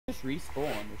just respawn?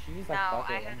 Or she just like No, fuck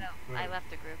I it had in? I left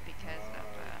the group because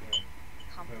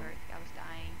of comfort. I was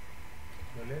dying.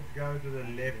 So let's go to the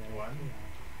left one.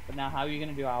 But now, how are you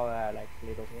gonna do our like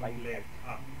little fight? One left.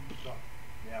 Up. Stop.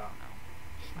 Yeah.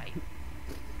 Fight.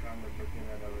 Kind of looking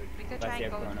at our We could If I try see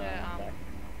and a go chrono, I'm to back.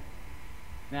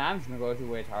 Nah, I'm just gonna go to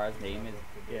where Tara's name is.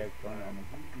 Yeah, chrono.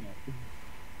 Yeah.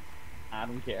 I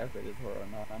don't care if it is her or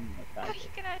not. I'm gonna How are attack you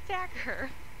her. gonna attack her?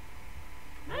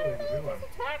 I don't know.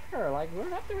 Just attack her. Like we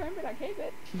don't have to remember that cave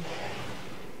it.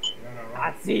 No,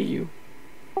 I see you.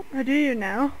 Or do you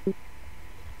now?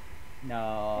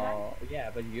 No.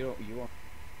 Yeah, but you don't. You won't.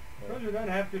 Because we don't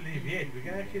have to leave yet. We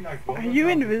can actually like. Are you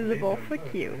invisible?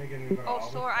 Fuck you. Oh,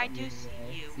 Sor, I do see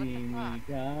you. What See the me fuck?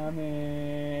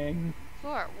 coming.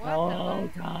 Sor, what Hello,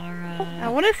 the fuck? Tara. I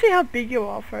want to see how big you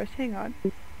are first. Hang on.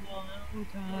 Hello,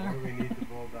 Tara. We need to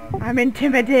fall down. I'm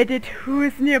intimidated. Who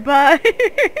is nearby?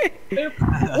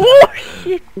 Oh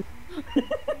shit!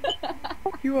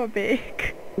 You are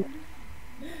big.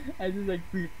 I just like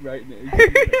creeped right now.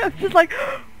 I'm just like,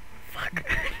 fuck.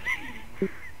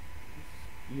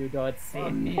 You don't see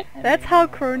me. That's how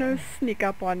Chronos sneak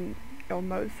up on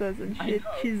Elmosas and I shit. know.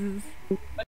 Jesus.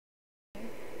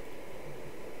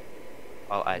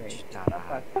 I'll add you,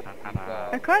 Tara.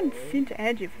 I can't seem to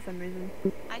add you for some reason.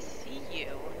 I see you.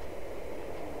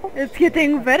 It's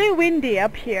getting very windy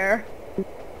up here.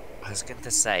 I was going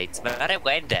to say, it's very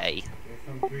windy.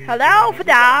 Hello over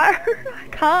there. I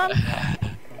can't.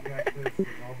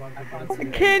 I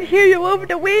can't hear you over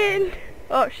the wind.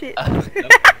 Oh shit.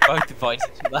 Both devices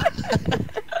for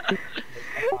that.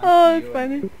 Oh, it's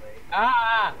funny.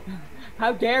 Ah!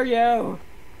 How dare you!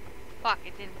 Fuck,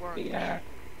 it didn't work. Cheater!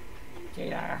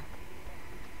 Cheater!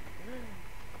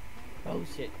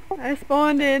 Bullshit. I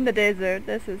spawned in the desert.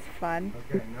 This is fun.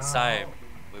 Okay, now. So,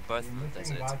 we're both in we're the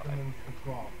missing desert. vitamins to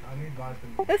craft. I need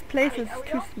vitamins. This place is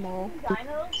too small.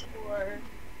 Dinos or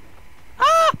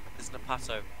Ah! There's an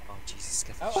Apato. Oh, Jesus.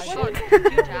 Get the Oh, I shit. Sor, did.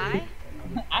 did you die?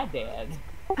 I did.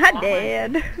 I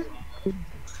did.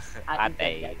 I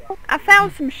did. I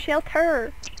found some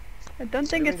shelter. I don't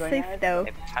think it's safe though.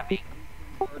 I'm coming.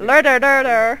 Lurder,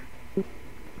 lurder.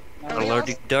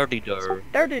 Dirty, dirty, dirty.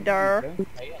 Dirty dir.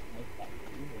 Don't say it like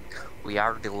that. We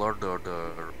are the Lord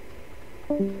Order.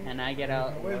 And I get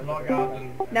out. Always log out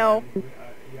and No.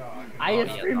 yeah, I can is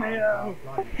log female.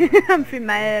 out. I'm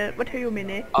female. What do you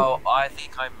mean? Oh, I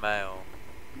think I'm male.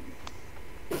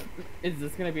 Is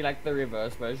this gonna be like the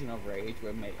reverse version of Rage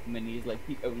where Minnie is like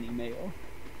the only male?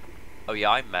 Oh yeah,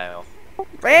 I'm male.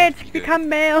 Rage, become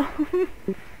male.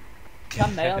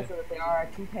 Some males so that they are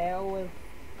too pale with.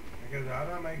 Because how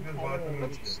do I make this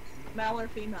vitamins? male or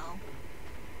female?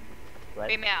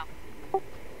 Female.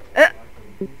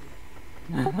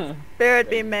 Spirit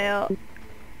be male.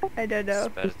 I don't know.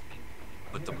 It's better to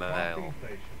be with the male.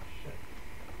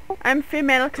 I'm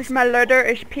female because my leather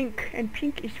is pink and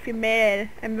pink is female.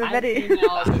 I'm a very.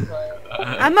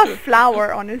 I'm a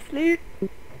flower, honestly.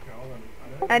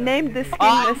 I named the skin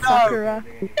as Sakura.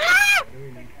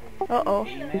 Uh oh.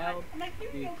 Female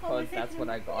because that's what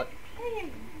I got.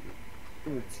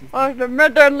 Ooh, jeez. Oh, the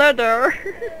murder leather.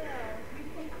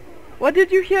 What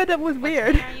did you hear that was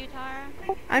weird? Are you, Tara?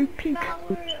 I'm pink.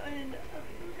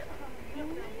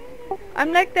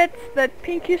 I'm like that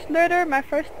pinkish leather, my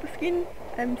first skin.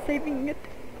 I'm saving it.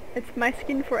 It's my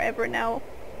skin forever now.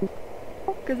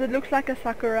 Because it looks like a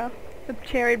sakura. A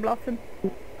cherry blossom.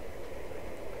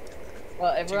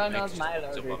 Well, everyone Two knows mixed my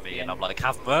jump leather on me, skin. and I'm like,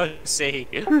 have mercy.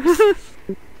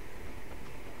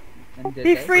 And did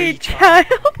Be they? free, child!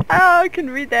 Oh, I can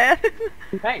read that.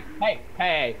 Hey, hey,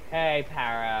 hey, hey,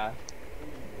 Para.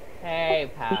 Hey,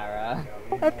 Para.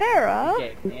 A para?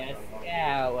 Give me a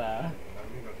scare.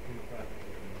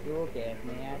 You give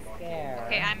me a scare.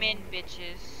 Okay, I'm in,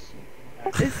 bitches.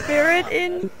 Is spirit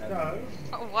in?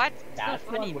 Oh, what? That's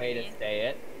So funny, one way to man. say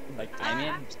it. Like, I'm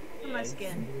in. On my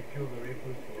skin.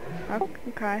 Oh,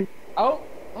 okay. Oh!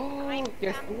 Oh!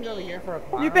 There's food over here for a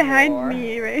car. You're behind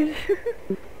me, right?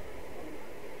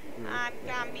 I'm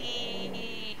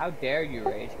coming. How dare you,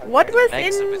 Rage? How What dare was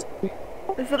Megs in?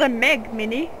 with- Is it a Meg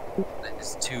mini?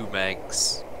 There's two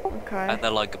Megs, Okay. and they're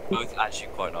like both actually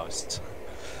quite nice.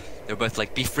 They're both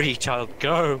like, be free, child,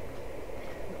 go. you?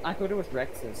 I thought it was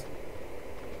Rex's.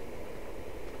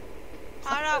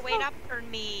 Tara, wait up for You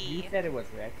me. said it was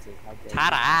Rex's. How dare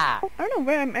Tara! I don't know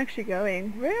where I'm actually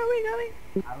going. Where are we going?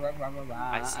 you?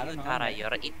 I see I you, don't know. Tara,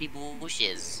 you're in the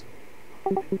bushes.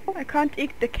 I can't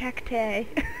eat the cacti.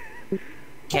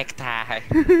 Cacti.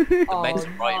 The Oh, Megs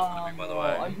are right in front of me, by the no.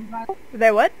 way. Are you guys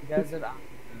They what? desert?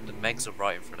 The Megs are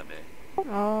right in front of me.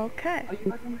 Okay. Are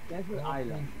you guys on the desert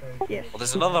island? Yes. Well,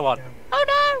 there's another one.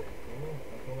 Oh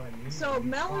So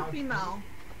male or female?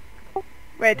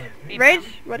 Wait,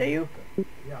 Rage, what are you?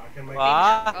 Yeah, I can make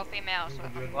What? Go female. So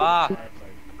What?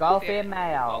 Go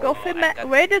female. Go Oh, female. I got-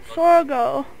 Where did Sora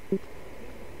go? You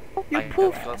I got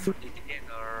poofed. go for the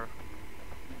dinner.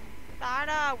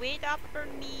 Sarah, wait up for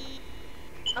me.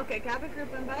 Okay, can I have a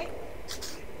group invite?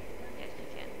 Yes, you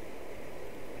can.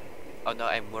 Oh no,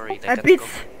 I'm worried. A I gotta bit. go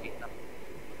for the dinner.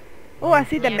 Oh, I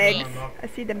see the Yeah, Megs. me. I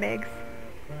see the Megs.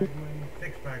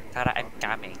 Six fragments. Tara, I'm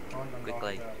coming.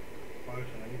 Quickly.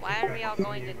 Why are we all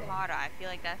going to Tara? I feel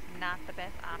like that's not the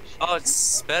best option. Oh, it's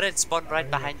Spirit spawned right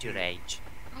behind you, Rage.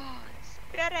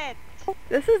 Spirit!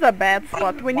 This is a bad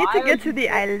spot. We need to get to the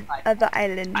other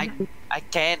island. I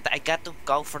can't. I got to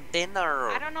go for dinner.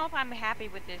 I don't know if I'm happy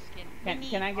with this skin.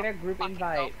 Can I get a group Fucking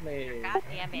invite, go. please? God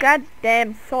damn it. God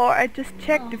damn, Sora, I just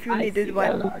checked if you I needed see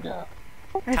one. Leonardo.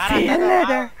 I Tara, see you turn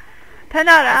later. around. Turn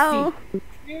around.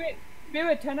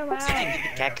 Spirit, turn Sitting around. in the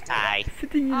cacti.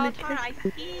 Sitting in Oh, the Tara, cage. I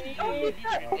see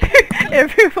you.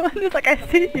 Everyone is like, I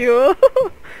see you.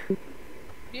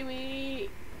 Stewie.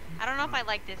 I don't know if I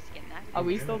like this skin. Are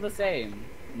we still the same?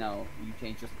 No, you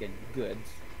changed your skin. Good.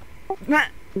 I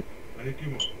need two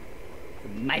more.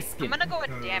 Nice skin. I'm gonna go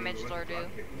with damage, Lordu.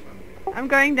 I'm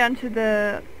going down to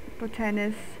the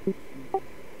botanist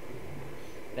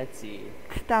Let's see.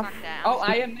 stuff. Fuck that. Oh,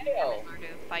 I am Damage, male. Lordu.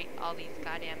 Fight all these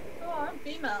goddamn Oh, I'm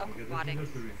female. aquatics.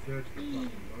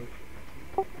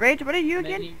 Rage, what are you And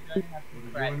then again? you don't have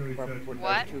to fret for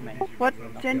What? too many. What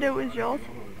gender is yours?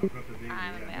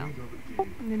 I'm a male.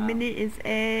 The Mini is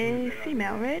a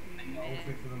female, right?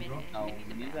 No,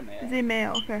 he's a male. Is a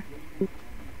male? Okay.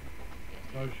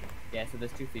 Yeah, so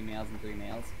there's 2 females and 3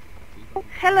 males.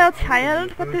 Hello,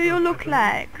 child. What do you look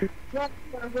like?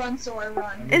 Run, Sora,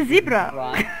 run. A zebra.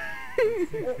 Run.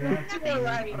 You're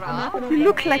right. I'm not gonna You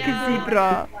look like a Yeah.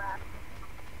 zebra.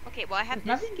 Okay, well I have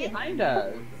There's this nothing skin. behind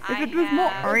us. If I it was more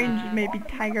have, orange, maybe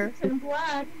tiger. in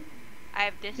black. I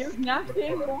have this. There's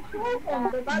nothing.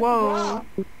 Whoa.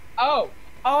 Oh!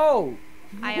 Oh!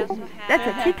 I also have. That's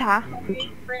a cheetah.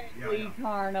 Friendly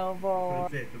carnivore.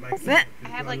 Eh. I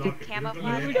have like a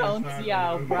camouflage. You don't see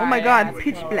how bright Oh my god, our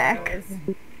pitch black. colors.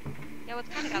 Yeah, well, it's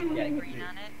kind of got a little bit of green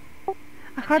on it.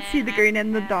 I can't see the green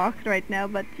in the have- dark right now,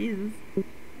 but Jesus.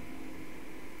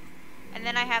 And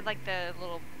then I have like the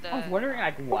little. I was wondering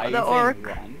like why The you orc.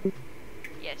 saying run.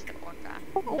 Yes, the orca.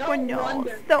 Oh no,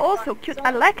 they're all so cute.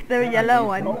 I like the yellow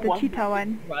one, the cheetah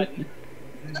one. Run.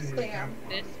 Damn.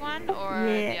 This one or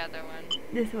Yeah. the other one?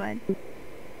 This one.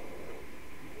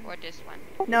 Or this one?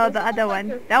 No, the other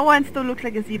one. That one still looks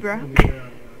like a zebra.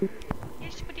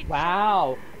 Yes, but it's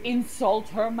Wow. Insult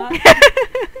her much?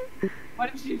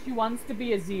 What if she wants to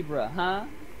be a zebra, huh?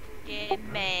 Yeah,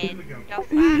 man. The fuck?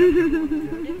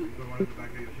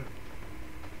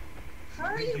 How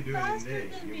are you faster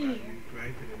than me?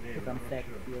 Because I'm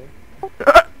sexier.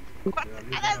 What?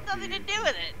 That has nothing to do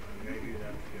with it.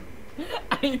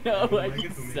 I know, I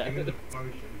just said it.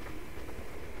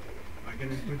 I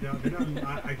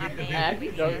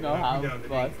actually don't know how I'm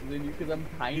faster than you because I'm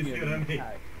tinier than you.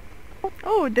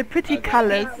 Oh, the pretty Okay.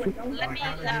 colors. Let me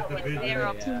clear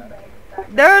up.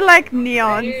 They're like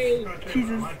neons.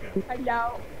 Jesus.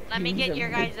 Let me get your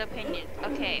guys' opinions.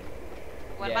 Okay.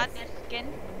 What Yes. about this skin?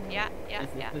 Yeah, yeah, Is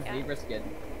yeah, this the yeah. zebra skin?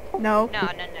 No. No,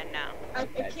 no, no, no. I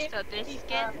can't So this see,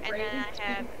 skin, and then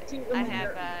I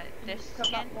have this come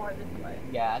skin. up more this way.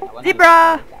 Yeah, that one. Zebra!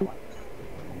 That one.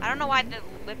 I don't know why the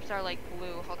lips are like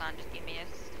blue. Hold on, just give me a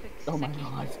quick Oh my second.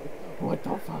 god. What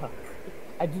the fuck?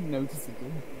 I didn't notice it.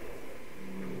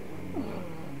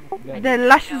 The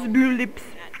luscious blue lips.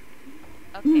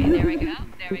 Okay, there we go.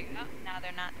 There we go. Now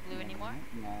they're not blue anymore.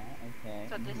 Yeah, okay.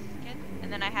 So this skin,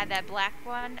 and then I had that black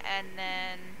one, and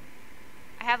then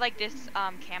I have like this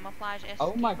camouflage.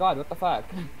 Oh my god, what the fuck?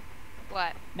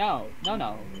 What? No, no,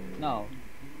 no, no,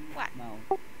 What? no.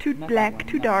 Too Not that black, one,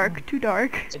 too no. dark, too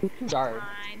dark. It's too dark.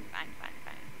 Fine, fine, fine,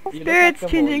 fine. You look Spirit's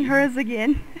like the changing void. hers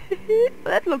again.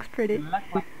 That looks pretty. You look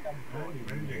like the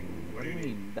void. What do you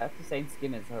mean? That's the same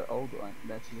skin as her old one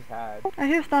that she just had. I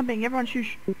hear stomping. Everyone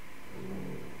shush.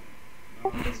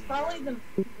 It's probably the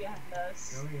behind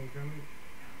us.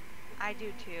 I do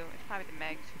too. It's probably the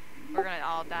Megs. We're gonna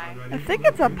all die. I think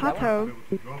it's a pato.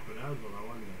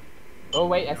 Oh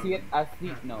wait, I see it. I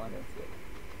see. No, I don't see it.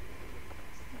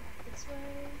 This way.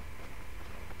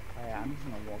 Oh, yeah, I'm just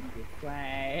gonna walk this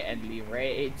way and leave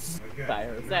Rage Okay. by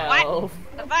herself.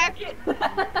 The fuck?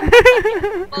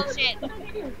 Bullshit.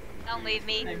 Don't leave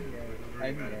me. I'm here.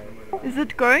 I'm here. Is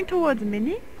it going towards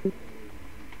Minnie?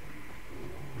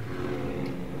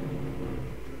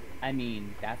 I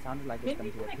mean, that sounded like it's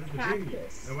coming Maybe towards like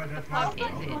us. cactus. fuck is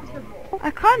it?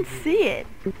 I can't see it.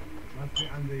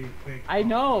 I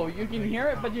know, you can hear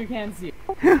it, but you can't see it.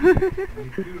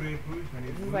 This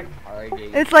is like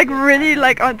Target. It's like really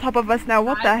like on top of us now.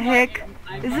 What the heck?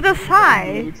 Is it a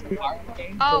sigh?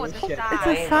 Oh, it's a sigh. It's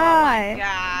a Oh sigh. my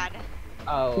god.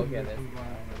 Oh, okay,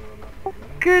 that's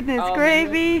Goodness Oh,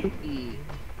 gravy. E.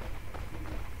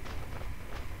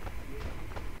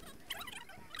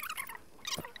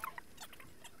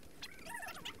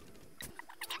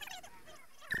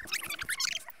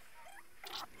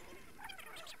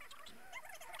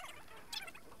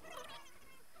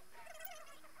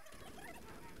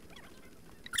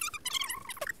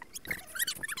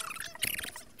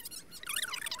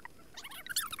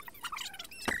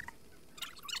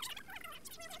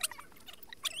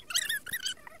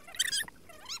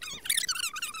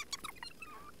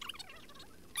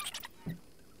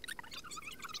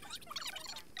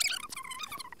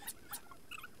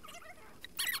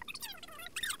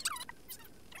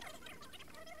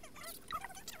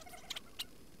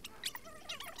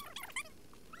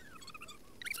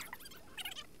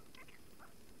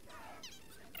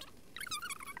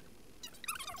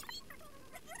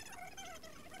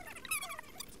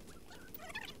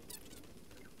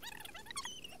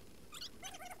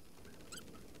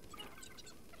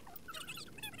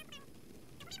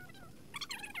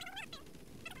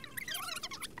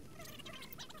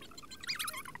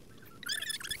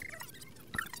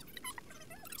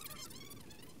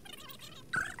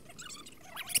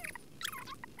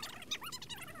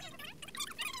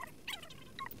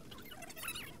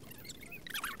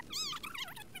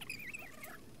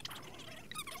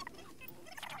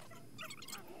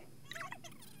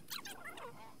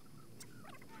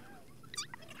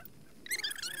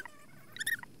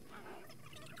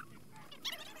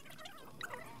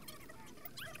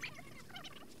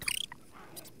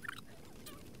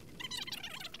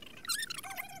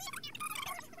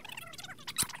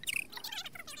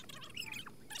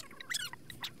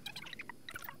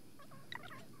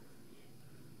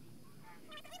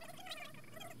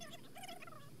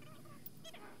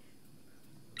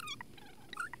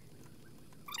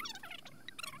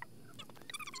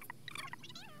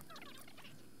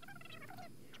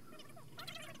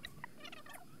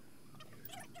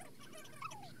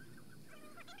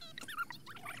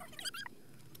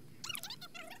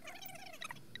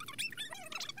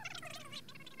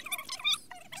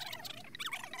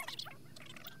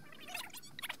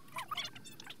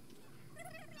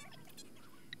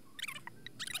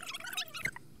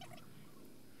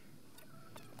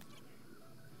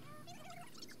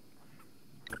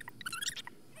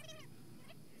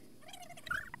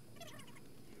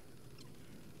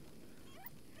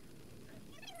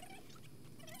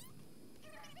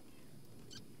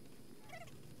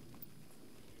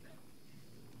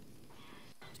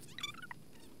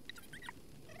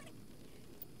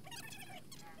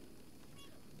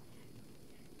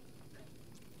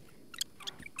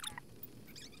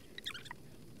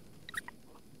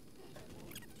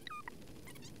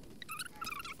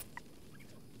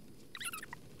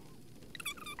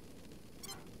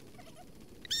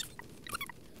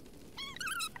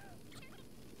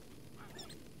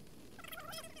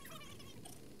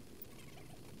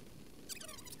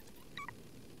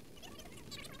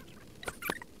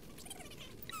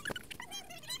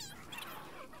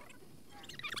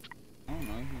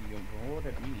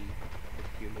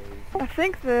 I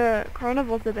think the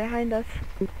carnivals are behind us.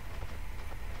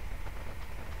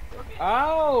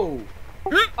 Oh!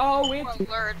 Oh, it's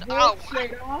Alerts. walked Oh,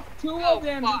 straight off. Two Oh, of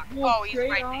them fuck. just walked Oh, he's straight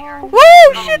right there. off.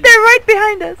 Whoa, shit, they're right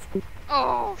behind us.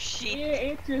 oh Yeah, shit.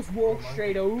 it just walked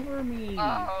straight over me.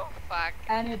 Oh fuck.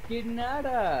 And it did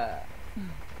nada.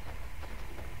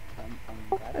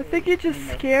 I think you're just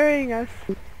scaring us.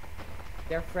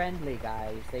 They're friendly,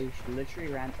 guys. They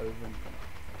literally ran over me.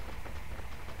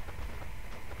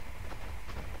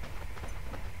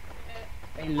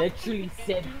 They literally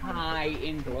said hi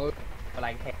in glow.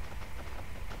 Like, hey.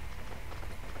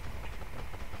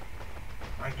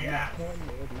 Yeah.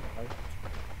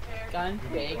 Gun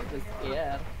fake was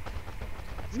scared.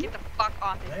 Let's get the fuck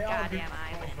off this They all goddamn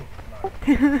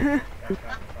do island.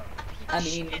 I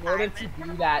mean, in order to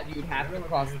do that, you'd have to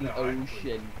cross the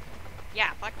ocean.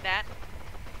 Yeah, fuck that.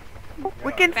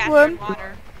 We can Faster swim. in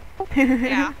water.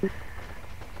 Yeah.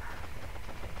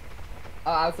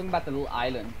 Oh, I was talking about the little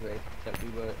island, right, that we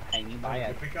were hanging by You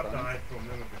at. pick up the ice from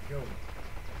them and kill them.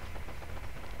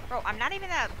 Bro, I'm not even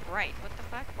that bright. What the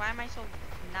fuck? Why am I so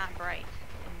not bright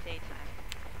in daytime?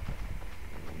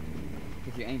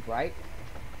 Because you ain't bright.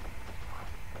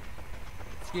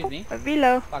 Excuse me.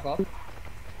 Below. Fuck off.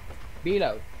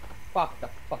 Below. Fuck the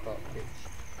fuck off,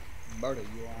 bitch. Murder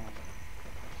you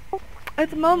on.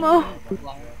 It's Momo.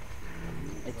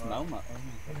 It's Momo.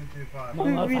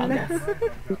 Momo Villa.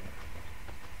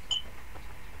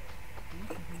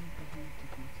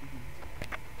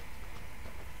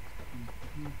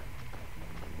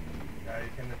 Yeah, you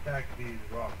can attack these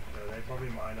rocks, so they're probably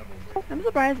mineable. I'm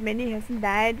surprised Minnie hasn't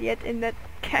died yet in that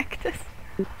cactus.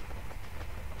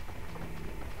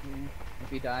 If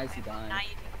he dies, he dies. Not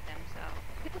using them,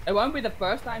 so. It won't be the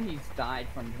first time he's died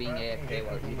from being AFK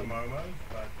while the eating. Momos,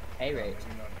 but Hey, Rach.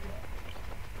 maybe not yet.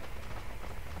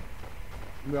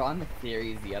 We were on the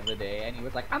series the other day, and he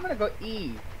was like, I'm gonna go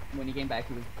eat. When he came back,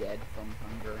 he was dead from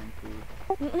hunger and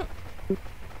food.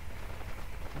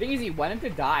 The thing is, he wanted to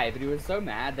die, but he was so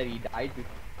mad that he died with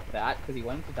that because he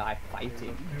wanted to die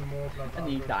fighting. Two more plus And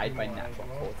he I've got died two by more as natural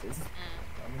well. causes.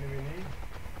 How many we need?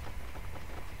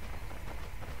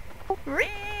 Whee!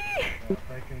 Yeah,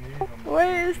 taking these, I'm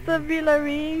Where is the Villa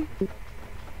ring?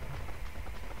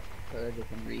 So they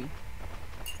can read.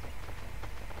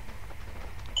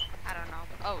 I don't know.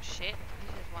 Oh shit.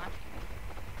 He's just watching me.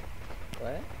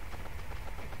 What?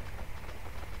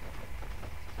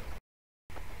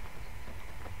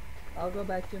 I'll go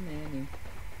back to Manny.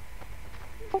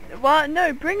 Well,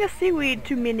 no, bring a seaweed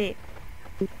to Minnie.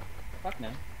 Fuck no.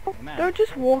 I'm mad. Don't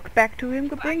just walk back to him,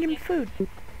 go bring him food.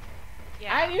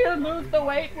 Yeah. I need to lose the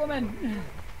weight, woman!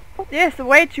 Yes, the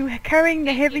weight you carrying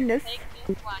the heaviness. Take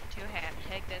this one to him.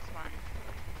 Take this one.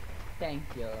 Thank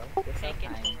you. You're so Take it to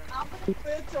kind. him. I'll put the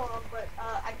food to him, but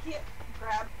I can't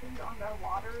grab food on the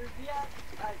water yet.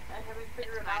 I haven't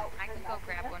figured It's it fine. out. I can and go that's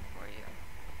grab it. one for you.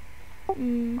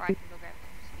 Mm. Or I can go grab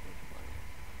some seaweed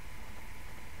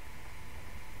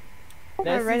for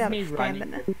you. I This ran is out me of running.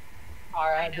 stamina. I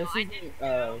Alright, know, this I is did me,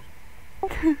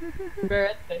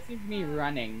 Spirit, this is me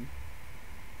running.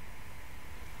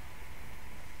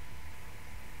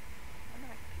 I wonder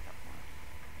if I can pick up one.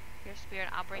 Here, Spirit,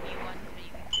 I'll bring you one so you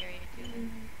can carry it too.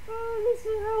 Oh, this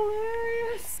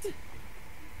is hilarious!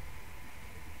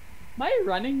 My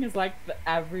running is like the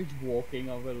average walking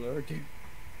of a lurker.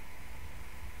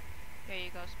 Here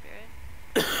you go, Spirit.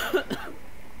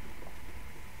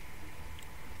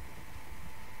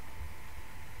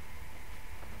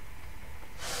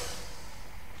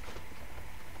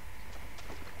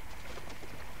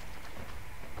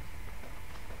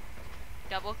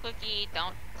 Double click E,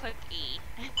 don't click E.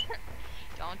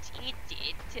 Don't eat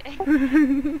it.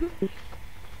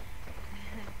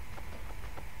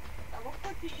 Double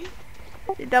click these.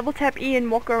 You double tap E and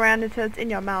walk around until it's in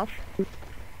your mouth.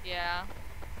 Yeah,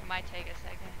 it might take a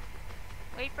second.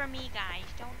 Wait for me, guys.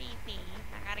 Don't eat me.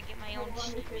 I gotta get my own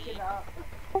Let me pick seaweed. it up.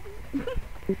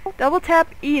 Double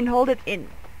tap E and hold it in.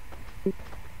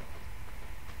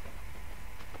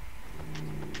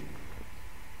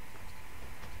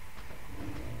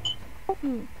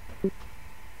 Hmm.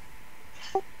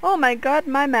 Oh my god,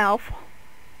 my mouth.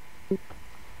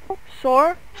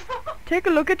 Sore? Take a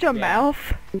look at your Yeah.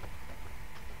 mouth.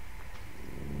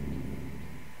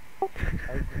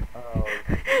 Oh.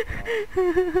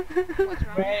 What's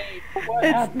wrong? Wait, what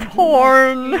It's happened to my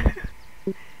torn.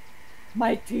 teeth?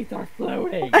 My teeth are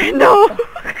floating. I know.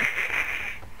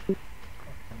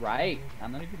 Right.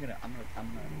 I'm not even gonna. I'm gonna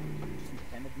just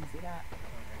pretend I didn't see that.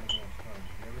 Okay, no more stones.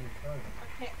 Do you have any stones?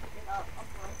 I can't pick it up. I'm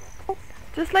broken.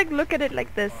 Just like look at it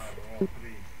like this Five or all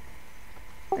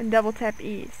three. and double tap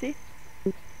E. See?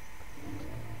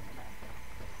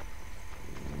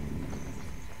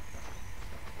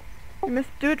 You must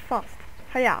do it fast.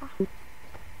 Hiya.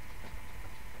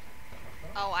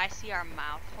 Oh, I see our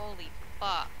mouth. Holy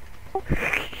fuck.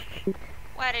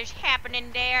 What is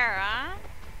happening there, huh?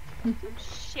 Some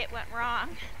shit went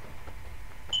wrong.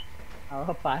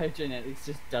 Our biogenetics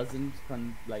just doesn't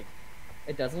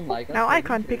it doesn't like us. Now I holding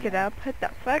can't pick it tuna. up. What the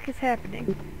fuck is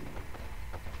happening?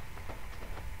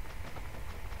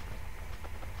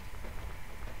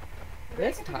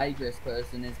 This tigress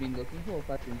person has been looking for a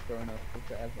fucking chrono for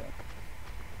forever.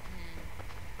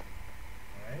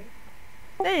 Right?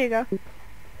 There you go.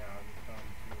 Yeah, I just found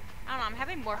two. I don't know, I'm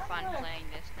having more fun playing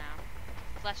this now.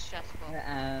 It's less stressful.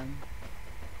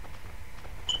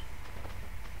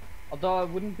 Although I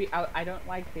wouldn't be, I don't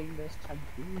like being this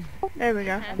chunky. There we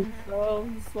go. I'm so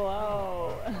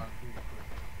slow. I found two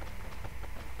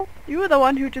quick. You were the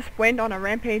one who just went on a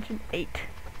rampage and ate.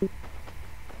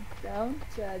 Don't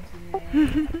judge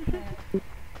me.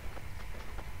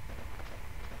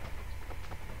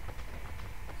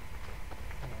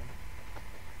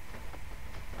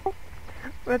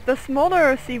 With the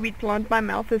smaller seaweed plant, my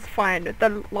mouth is fine. With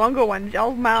the longer ones,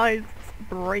 your mouths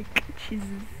break. Jesus.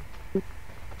 Okay,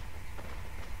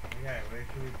 where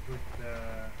should we put the...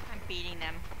 I'm beating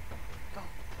them. Go.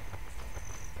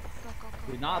 Go, go, go.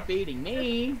 You're not beating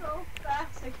me. So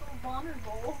fast, I feel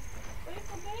vulnerable. Wait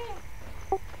for me.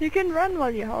 You can run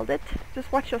while you hold it. Just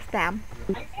watch your stam.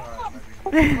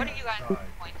 What are you guys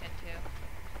pointing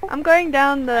to? I'm going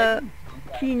down the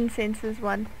keen senses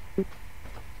one.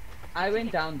 I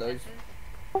went down those.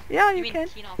 Yeah, You you mean can.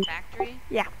 Kino Factory?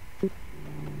 Yeah.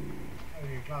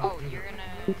 Oh, you're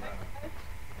gonna...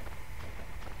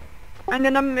 And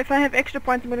then if I have extra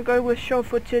points, I'm gonna go with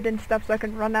sure-footed and stuff so I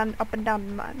can run up and down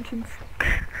the mountains.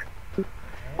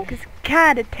 Because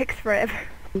God, it takes forever.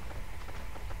 See,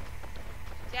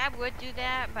 I would do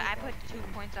that, but I put 2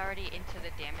 points already into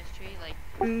the damage tree, like,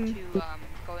 to,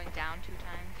 going down 2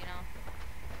 times, you know?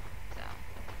 So...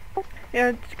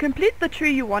 Yeah, to complete the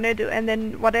tree you want to do, and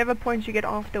then whatever points you get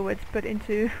afterwards, put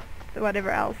into whatever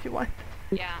else you want.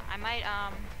 Yeah, I might,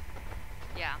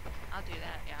 yeah, I'll do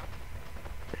that, yeah.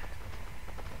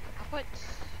 I'll put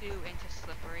 2 into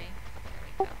slippery.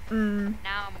 There we go.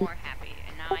 Now I'm more happy,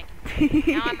 and now I can,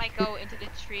 now I might go into the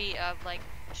tree of, like,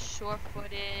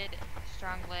 sure-footed,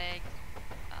 strong legs,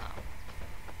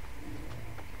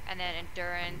 and then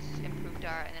endurance, improved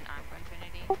art, and then aqua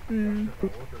infinity.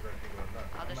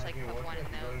 I'll just, like, put 1 in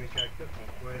those.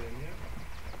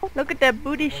 Look at that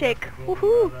booty shake.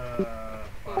 Woohoo!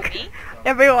 Who, me?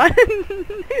 Everyone.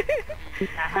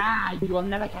 Haha, you will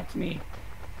never catch me.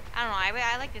 I don't know,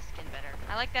 I like this skin better.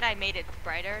 I like that I made it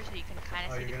brighter so you can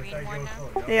kind of see the green more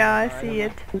now. Yeah, I see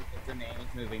it. Your name is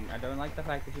moving. I don't like the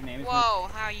fact that your name is Whoa,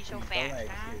 how are you so moving. fast,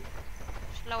 huh?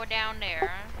 Slow it down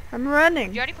there. I'm Did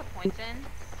running. you already put points in?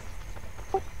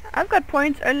 I've got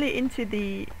points only into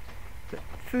the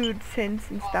food sense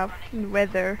and stuff and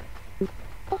weather.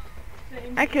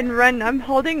 I can run. I'm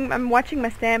watching my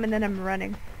stam and then I'm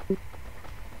running.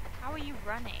 How are you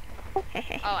running? Oh,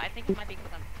 I think it might be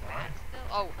because I'm fat still.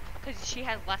 Oh, because she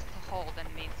has less to hold than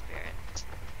main spirit.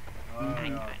 I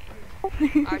know.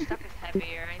 Our stuff is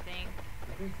heavier, I think.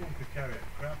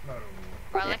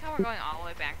 Bro, I like how we're going all the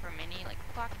way back for Minnie. Like,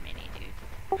 fuck Minnie, dude.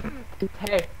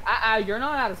 Hey, you're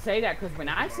not allowed to say that because when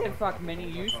I said fuck Minnie,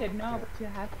 you said no, but you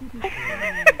have to be.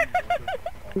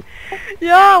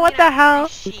 Yeah, what the hell?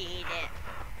 Appreciate it.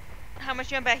 How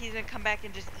much you bet he's gonna come back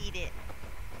and just eat it?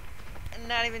 And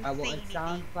not even say Well, it anything.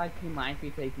 sounds like he might be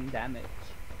taking damage.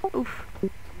 Oof.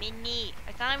 Minnie.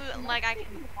 It's not even like I can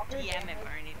DM him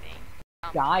or anything.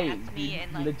 Dying. That's me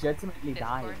and, like, legitimately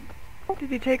Discord. dying. Did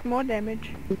he take more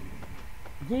damage?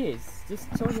 Yes, just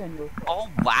children will. Oh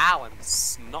wow, I'm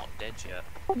not dead yet.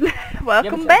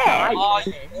 Welcome but back. you're Oh,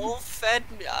 dying. you all fed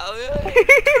me.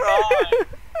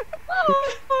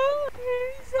 Oh,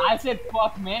 I said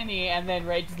fuck Minnie, and then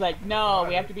Rachel's like, no,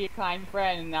 we have to be a kind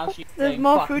friend, and now she's There's saying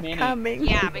more fuck food Minnie. coming.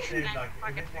 Yeah, because I'm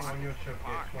fucking God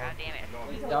damn it.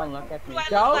 Please don't look at me. Do I look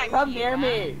Don't like come you, near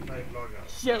man? me.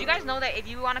 Shoot. Did you guys know that if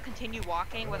you want to continue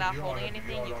walking without holding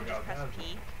anything, you can just press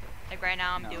P? Like right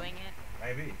now I'm doing it.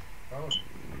 Maybe. Probably.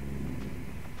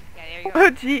 Yeah, there you go.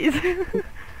 Oh jeez.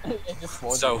 It just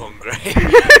was- so hungry.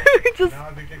 Just Now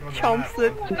if you click on the chomps map,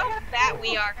 it. Look how fat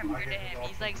we are I compared to get him. the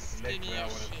He's like option to skinny select where I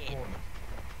as wanna shit. spawn.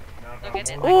 Now if Look I at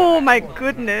this. want- Oh my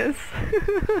goodness.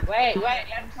 Wait,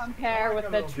 let's compare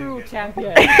with the true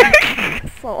champion.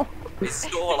 So, It's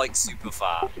not like super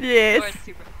fat. Or yes. it's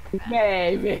super fat.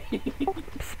 Maybe.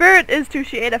 Spirit is too,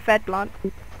 she ate a fat blunt.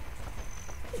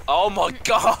 Oh my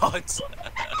god!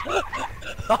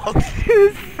 Oh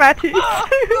Fatties. my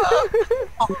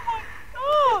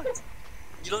god!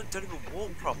 You don't even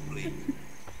walk properly.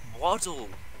 Waddle.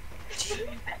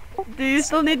 Do you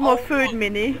still need more Oh food, my-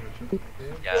 Minnie?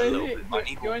 Yeah, a little bit. I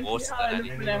need more water than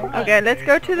anything. Okay, let's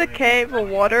go to the cave for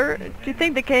water. Do you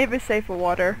think the cave is safe for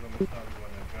water?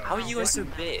 How are you guys so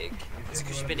big? Is it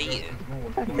because you've been eating?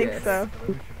 I think so.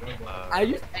 I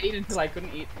just ate until I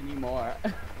couldn't eat anymore.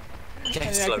 Okay,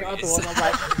 And then I came out the slow. one, I was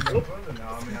like,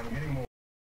 Now, I mean, I'm getting more.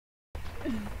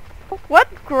 What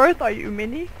growth are you,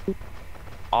 Minnie?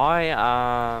 I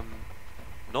am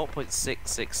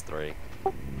 0.663.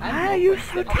 Why are you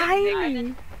so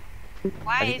tiny?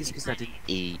 Why I think is it's he because I didn't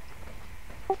eat.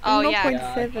 Oh yeah,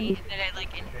 0.7. Then it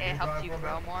like it helps you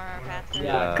grow more or faster.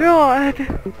 Yeah.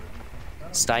 God.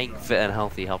 Staying fit and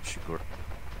healthy helps you grow.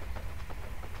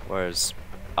 Whereas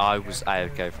I was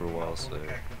AFK for a while, so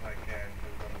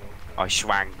I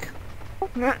shrank.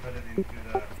 Spirit.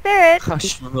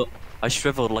 I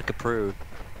shriveled like a prune.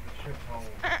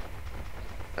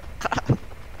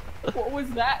 what was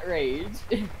that rage?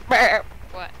 What?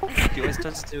 You always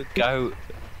turns into a goat.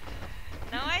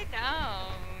 No, I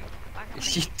don't. Fuck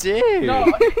You me. do. No,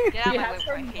 Get she out of my way has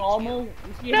before I her hate normal. you.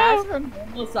 She has her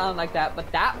normal sound like that,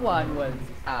 but that one was.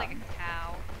 Like a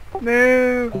cow.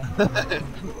 Moo.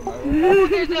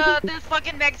 There's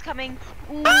fucking Megs coming.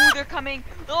 Ooh, they're coming.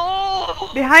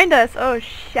 Oh! Behind us. Oh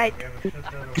shite.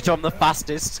 Good job, I'm the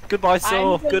fastest. Goodbye,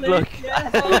 Saw. Good luck.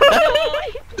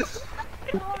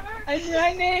 I'm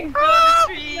running.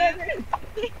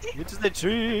 Into the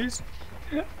trees.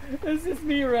 This is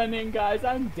me running, guys.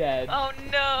 I'm dead. Oh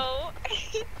no.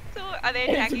 So, are they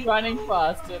It's attacking? running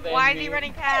faster than Why is me. he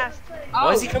running past?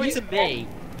 Why is he coming to me?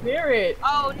 Spirit.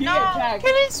 Oh He no. attacked.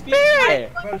 Kill his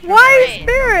spirit. Why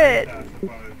spirit?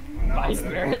 My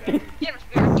spirit. Get him,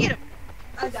 Spirit. Get him.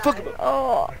 I died.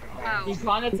 Oh. He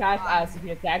can't attack us. If he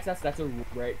attacks us, that's a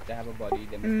rape to have a body.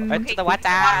 Then Mm. Into the Before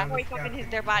water. he fucking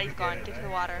their body's gone. Get to the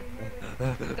water.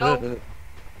 Go.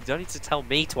 You don't need to tell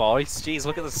me twice. Jeez,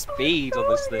 look at the speed on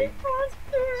this thing.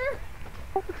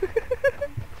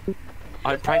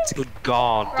 I'm practically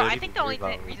gone. Bro, Don't I even think the only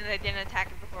worry about reason they didn't attack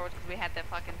us before was because we had the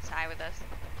fucking Psy with us.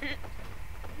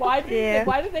 Why did Yeah.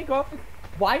 why did they go after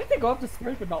why did they go after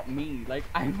Spirit but not me? Like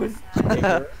I was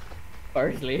bigger,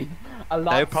 firstly. A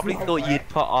lot. They probably slower. thought you'd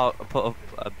put up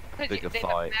a bigger They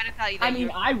fight. mad at you that I mean,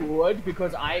 you- I would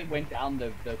because I went down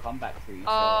the combat tree.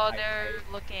 Oh, so they're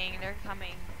looking. They're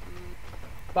coming.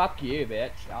 fuck you,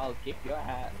 bitch. I'll kick your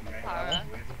ass. Tara.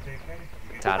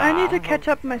 Ta-da. I need to catch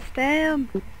up my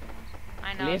stamp.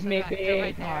 I know. Leave so me they're be,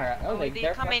 right there. Tara. Oh,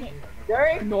 they're coming. fucking- They're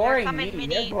ignoring coming, me.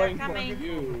 Minnie, They're going they're for coming.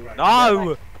 you.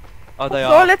 No! Oh, they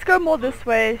So are. let's go more this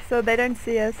way so they don't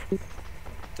see us.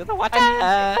 To the water!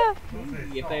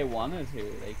 If they wanted to,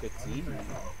 they could see me.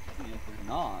 If they're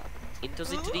not. Into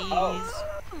the trees.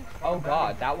 Oh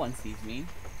god, that one sees me.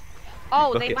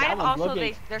 Oh, Look they at- might That have one's also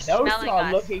looking. they're Those smelling are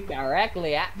us. looking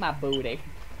directly at my booty.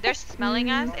 They're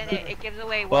smelling us, and it gives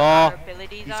away what Oh, our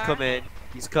abilities He's are. coming.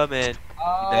 He's coming.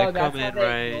 Oh, They're that's coming, why they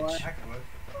Rage.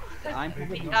 ignore- I'm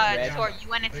probably red. Sort you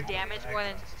went into damage more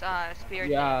than Spirit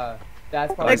did. Yeah, that's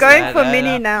They're probably. going for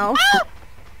Minnie now.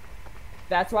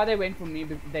 That's why they went for me.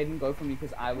 But they didn't go for me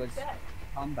because I was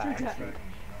combat.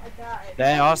 I died.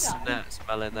 They I are died.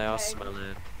 smelling. They are Okay.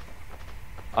 smelling.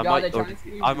 Yeah, they're trying to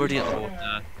see I'm already who's at the the-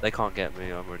 water. They can't get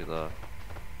me. I'm already there.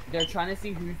 They're trying to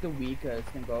see who's the weakest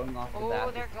and going after Oh,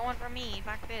 that. they're going for me.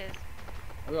 Fuck this.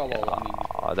 Oh, well, I mean,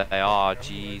 Oh, they are.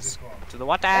 Jeez. To the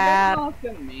water. they're going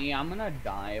after me. I'm gonna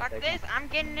die if Fuck they this. I'm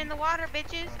getting in the water,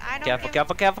 bitches. I don't Careful, give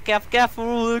careful, careful, careful,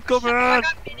 careful. They're Shut coming.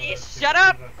 up, Minnie. Shut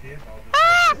up.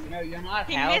 No, you're not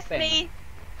He helping. missed me.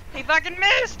 He fucking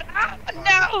missed. Ah,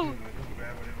 no.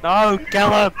 No, kill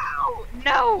him. No.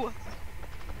 No.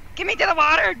 Get me to the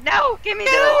water. No. Get me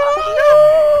to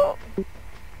the water.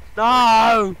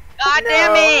 No. God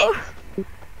damn it.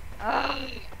 Ugh.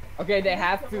 Okay, they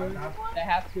have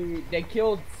to. They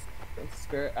killed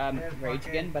Spirit, Rage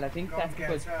again, but I think that's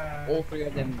because all three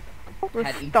of them We're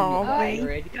had eaten the starving. body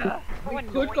already. So We could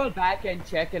annoying. go back and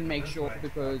check and make sure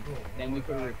because then we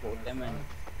could report them and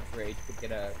Rage could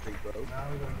get a free growth.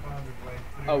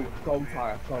 Oh, go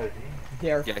Tara, go.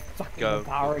 They're Yeah, fucking go.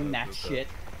 devouring Go, that go, go. shit.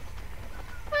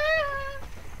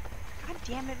 God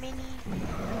damn it, Minnie.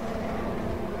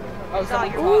 Oh, Saw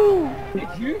someone your Ooh,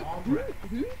 did you?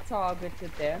 Who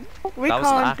targeted them? we That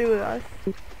was an can't do us.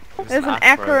 It was There's an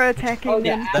afro. acro attacking Oh,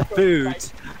 them. The food.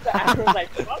 The actor was like,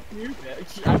 fuck you,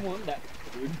 bitch. I want that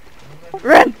food.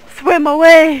 Run! Swim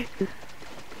away!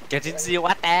 Get into the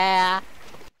water. I mean,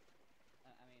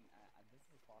 this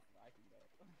is as far as I can go.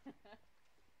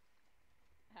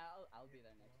 I'll be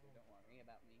there next year. Don't worry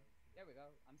about me. There we go.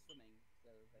 I'm swimming. So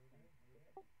that's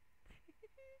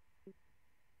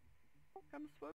Come swim.